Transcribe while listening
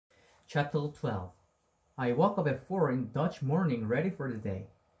Chapter 12. I woke up at 4 in Dutch morning ready for the day.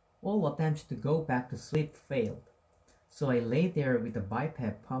 All attempts to go back to sleep failed, so I lay there with the biped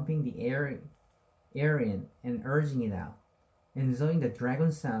pumping the air in and urging it out, enjoying the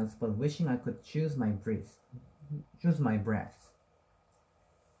dragon sounds but wishing I could choose my breath.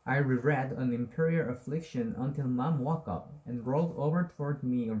 I reread An Imperial Affliction until Mom woke up and rolled over toward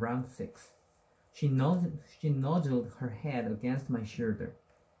me around 6. She nodded her head against my shoulder,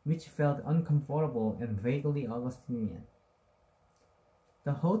 which felt uncomfortable and vaguely Augustinian.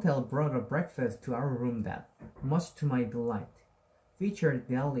 The hotel brought a breakfast to our room that, much to my delight, featured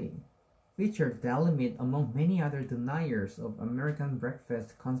deli meat among many other deniers of American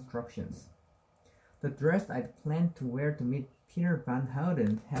breakfast constructions. The dress I'd planned to wear to meet Peter Van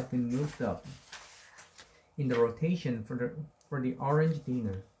Houten had been moved up in the rotation for the orange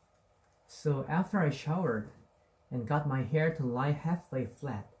dinner. So after I showered and got my hair to lie halfway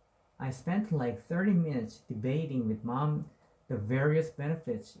flat, I spent like 30 minutes debating with Mom the various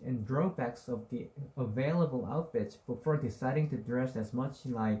benefits and drawbacks of the available outfits before deciding to dress as much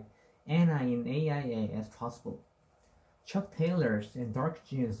like Anna in AIA as possible. Chuck Taylors and dark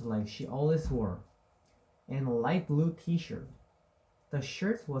jeans like she always wore, and a light blue t-shirt. The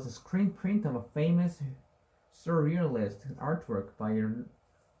shirt was a screen print of a famous surrealist artwork by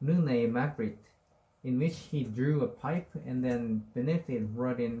Rene Magritte, in which he drew a pipe and then beneath it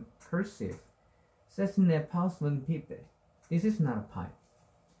wrote in cursive, "Ce n'est pas une pipe." This is not a pipe.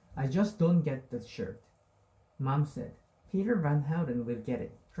 I just don't get the shirt. Mom said, Peter Van Houten will get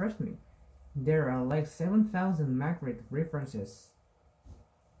it. Trust me. There are like 7,000 Magritte references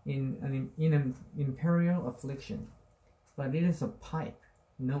in an Imperial Affliction. But it is a pipe.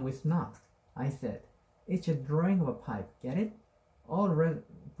 No, it's not, I said. It's a drawing of a pipe, get it? All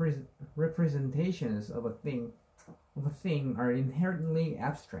representations of a thing are inherently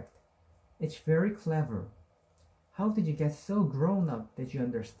abstract. It's very clever. How did you get so grown up that you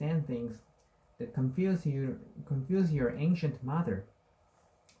understand things that confuse your ancient mother?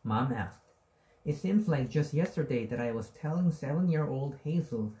 Mom asked. It seems like just yesterday that I was telling 7-year-old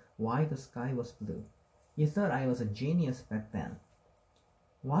Hazel why the sky was blue. You thought I was a genius back then.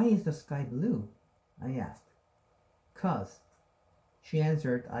 Why is the sky blue? I asked. 'Cause, she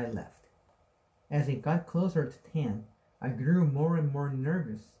answered. I left. As it got closer to 10, I grew more and more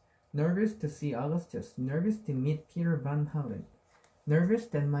nervous. Nervous to see Augustus, nervous to meet Peter Van Houten, nervous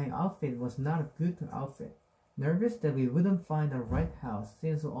that my outfit was not a good outfit, nervous that we wouldn't find the right house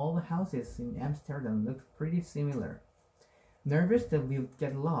since all the houses in Amsterdam looked pretty similar, nervous that we would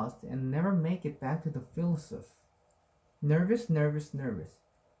get lost and never make it back to the philosoph. Nervous.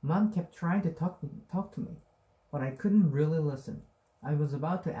 Mom kept trying to talk to me, but I couldn't really listen. I was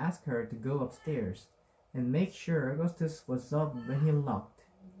about to ask her to go upstairs and make sure Augustus was up when he locked.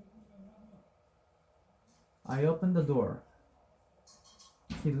 I opened the door.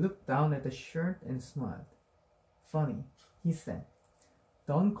 He looked down at the shirt and smiled. Funny, he said.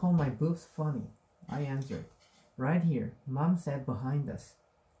 Don't call my boobs funny, I answered. Right here, Mom said behind us.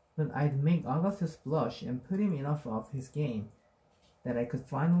 But I'd make Augustus blush and put him enough off his game that I could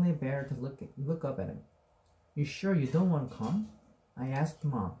finally bear to look up at him. You sure you don't want to come? I asked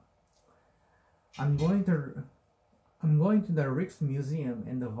Mom. I'm going to the Rijksmuseum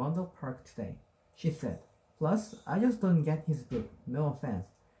and the Vondel Park today, she said. Plus, I just don't get his book, no offense.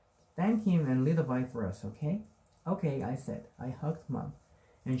 Thank him and Ludovic for us, okay? Okay, I said. I hugged Mom,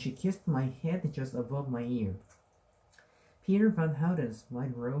 and she kissed my head just above my ear. Peter Van Houten's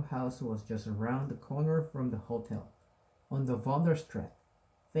white row house was just around the corner from the hotel, on the Vonderstraat,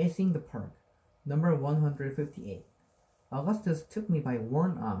 facing the park, number 158. Augustus took me by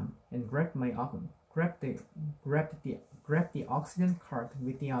one arm and grabbed the oxygen cart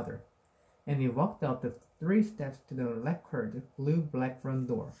with the other, and we walked up the 3 steps to the lacquered blue-black front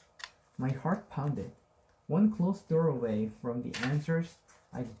door. My heart pounded. One closed door away from the answers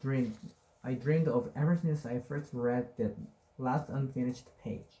I dreamed of ever since I first read that last unfinished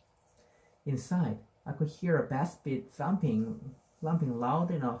page. Inside, I could hear a bass beat thumping loud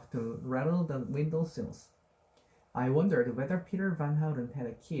enough to rattle the windowsills. I wondered whether Peter Van Houten had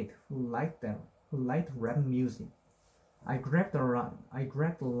a kid who liked rap music. I grabbed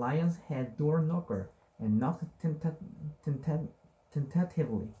the lion's head door knocker and knocked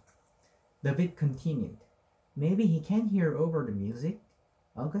tentatively. The beat continued. Maybe he can't hear over the music?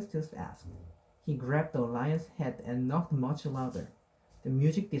 Augustus asked. He grabbed the lion's head and knocked much louder. The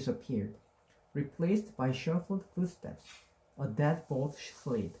music disappeared, replaced by shuffled footsteps. A deadbolt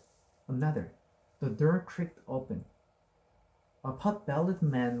slid. Another. The door creaked open. A pot-bellied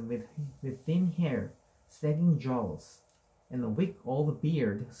man with thin hair, sagging jowls, and a week-old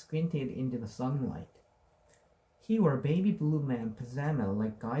beard squinted into the sunlight. He wore baby blue man pajamas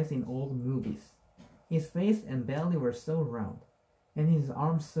like guys in old movies. His face and belly were so round, and his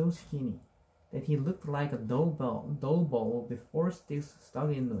arms so skinny, that he looked like a dough ball with 4 sticks stuck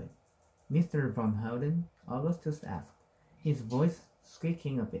into it. "Mr. Van Houten?" Augustus asked, his voice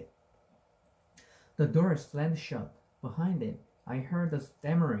squeaking a bit. The door slammed shut. Behind it, I heard a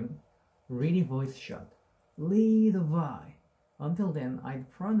stammering, reedy voice shout, "Levi!" Until then, I'd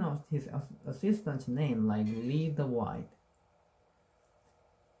pronounced his assistant's name like Lee the White.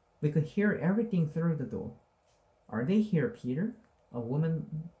 We could hear everything through the door. "Are they here, Peter?" A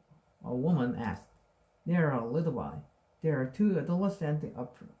woman asked. "There are Levi. There are 2 adolescent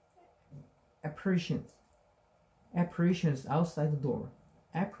apparitions outside the door."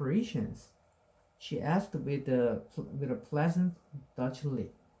 "Apparitions?" she asked with a pleasant Dutch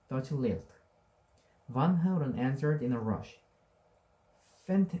lilt. Van Houten answered in a rush.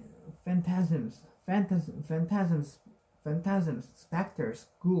 Phantasms, specters,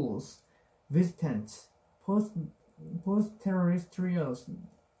 ghouls, visitants, post-terrestrials,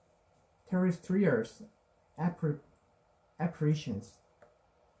 apparitions."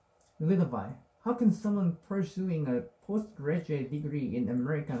 "Levi, how can someone pursuing a postgraduate degree in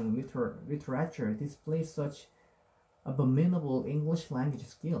American literature display such abominable English language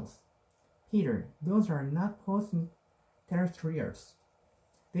skills?" "Peter, those are not post-terrestrials.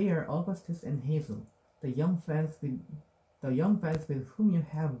 They are Augustus and Hazel, the young fans with whom you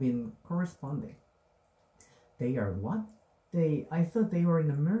have been corresponding." "They are what? I thought they were in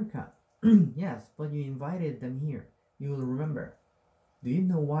America." "Yes, but you invited them here. You will remember." "Do you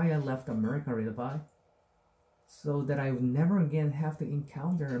know why I left America, Levi?" "So that I would never again have to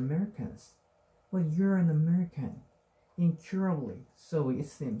encounter Americans." "But you're an American." "Incurably so, it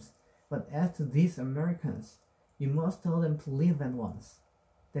seems. But as to these Americans, you must tell them to leave at once.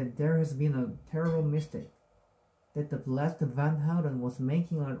 That there has been a terrible mistake. That the blessed Van Houten was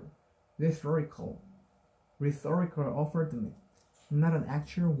making a rhetorical offer to me, not an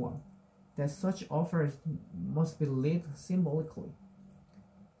actual one. That such offers must be laid symbolically."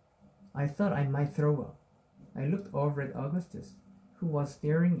 I thought I might throw up. I looked over at Augustus, who was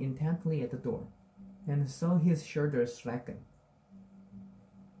staring intently at the door, and saw his shoulders slacken.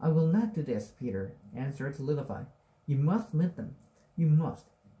 "I will not do this, Peter," answered Levi. "You must meet them. You must.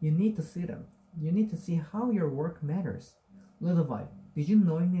 You need to see them. You need to see how your work matters. Levi, did you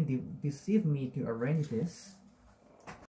knowingly deceive me to arrange this?"